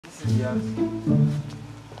This is the house.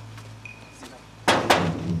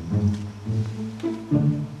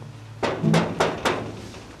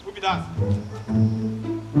 Who be that?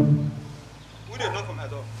 Who did knock on my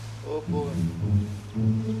door? Oh boy.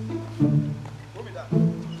 Who be that?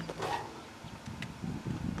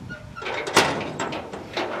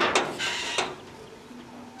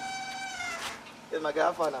 Yes, my guy,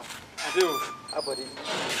 how far now? I do. How about it?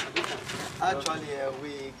 Actually,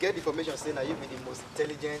 we get information saying that you be the most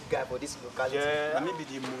intelligent guy for this locality. Yeah, I may be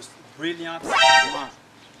the most brilliant man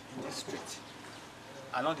in this street.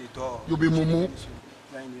 I know the door. You be mumu.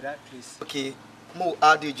 You are in the right place. Okay, Mo,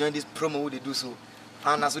 how do you join this promo? Who they do so?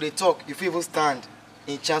 And as we talk, if you even stand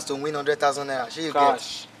in chance to win 100,000 naira, sure you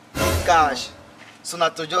Cash. get cash. So now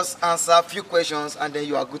to just answer a few questions and then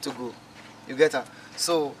you are good to go. You get her?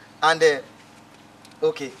 So and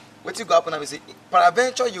okay, what you go happen now? Say,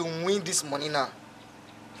 peradventure you win this money now.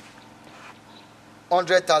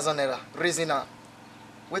 100,000 naira, raising now.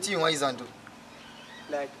 What you want is and do?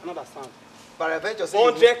 Like another sound. Peradventure say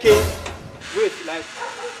 100K. Wait, like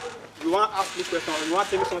you want to ask me question or you want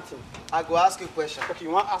to tell me something? I go ask you a question. Okay,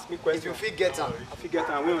 you want to ask me question? If you feel get am, I figure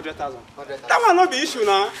and win 100,000. 100,000. That one not be issue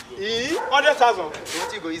now. 100,000.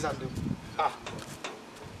 What you go is and do? Ah.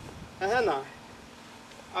 Now.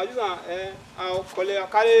 I'll use I'll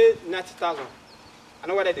carry 90,000. I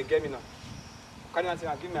know whether they get me now. Carry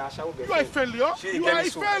 90,000, give me a shower. You are a failure. You are a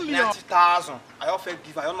failure. 90,000. I offer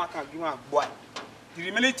give. I don't can give one boy. The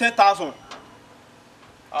remaining 10,000.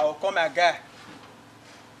 I will call my guy.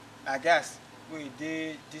 My guys, we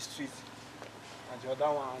did this street. And the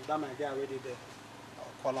other one, that my guy already there.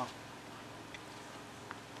 I'll call him.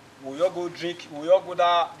 We all go drink. We all go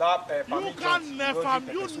that You can never.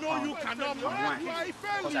 You know you cannot. You are a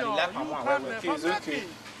failure.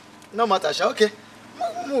 No matter, sha. Okay.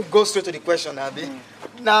 We'll go straight to the question, Abi.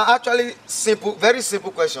 Now, actually, simple, very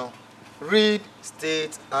simple question. Read,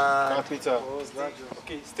 state, and capital.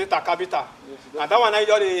 Okay, state and capital. And that one, I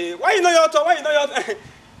the. Why you know your talk? Why you know your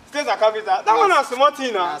state and capital? That one is small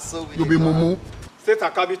thing now. You be mumu. State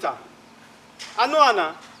and capital. I know,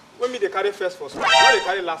 Anna. When me they carry first for school, now they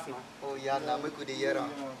carry last now. Oh yeah, now we could hear her.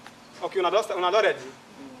 Okay, una ready.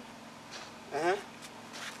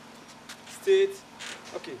 State.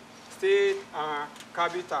 Okay, state and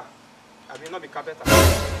capital. I mean not be capital.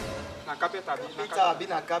 Na capital. Capital, be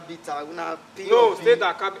na capital. Una P. No, state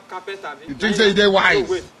and capital. You think say they wise?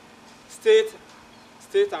 No, wait. State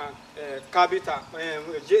and capital.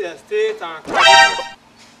 State and capital.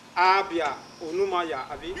 Abia,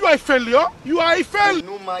 Onumaya, Abi. You are a failure. You are a failure.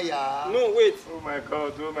 Onumaya. No, wait. Oh my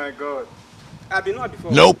God, oh my God. I've been not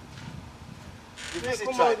before. Nope.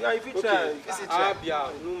 Come on, if you try.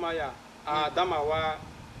 Abia, Onumaya, Adamawa,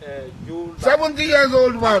 Yola. 70 years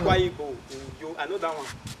old man. Akwa Ibom, I know that one.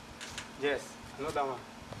 Yes, I know that one.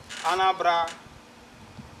 Anambra,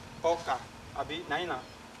 Oka, Abi, Naina.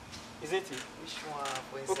 Isn't it? Which one?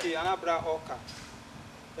 For instance? Okay, Anambra, Oka.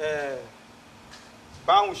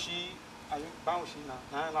 Bauchi, na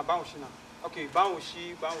Bauchi na. Okay,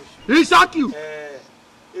 Bauchi. He shock you.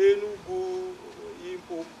 Enugu,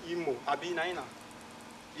 Imo, Abi Naina.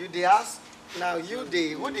 You dey ask now. You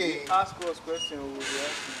dey who dey Ask us question, we will ask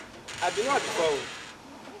you. I've been not before.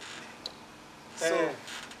 So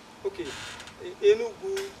okay,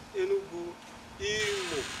 Enugu,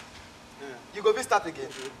 Imo. you go fit start again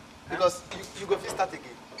because you go fit start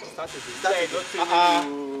again. Start again. Start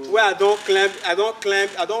again. Where I don't claim.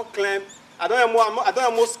 I don't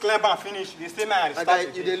almost claim and finish. They say man, Like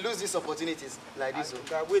that, you dey lose these opportunities like this.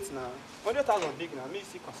 Wait now. 100,000 big now. Me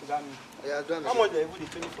see consider me. Yeah, do am How again. much they even dey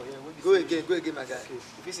pay me for here? Go again, my guy. Okay.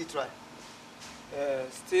 If you see try.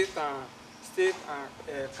 State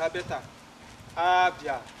and capital.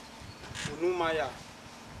 Abia, Onumaya,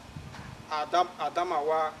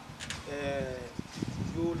 Adamawa,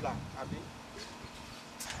 Yola, Abi,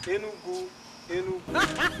 Enugu. Get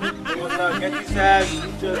inside.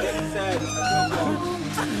 Get inside.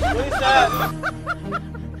 Get inside.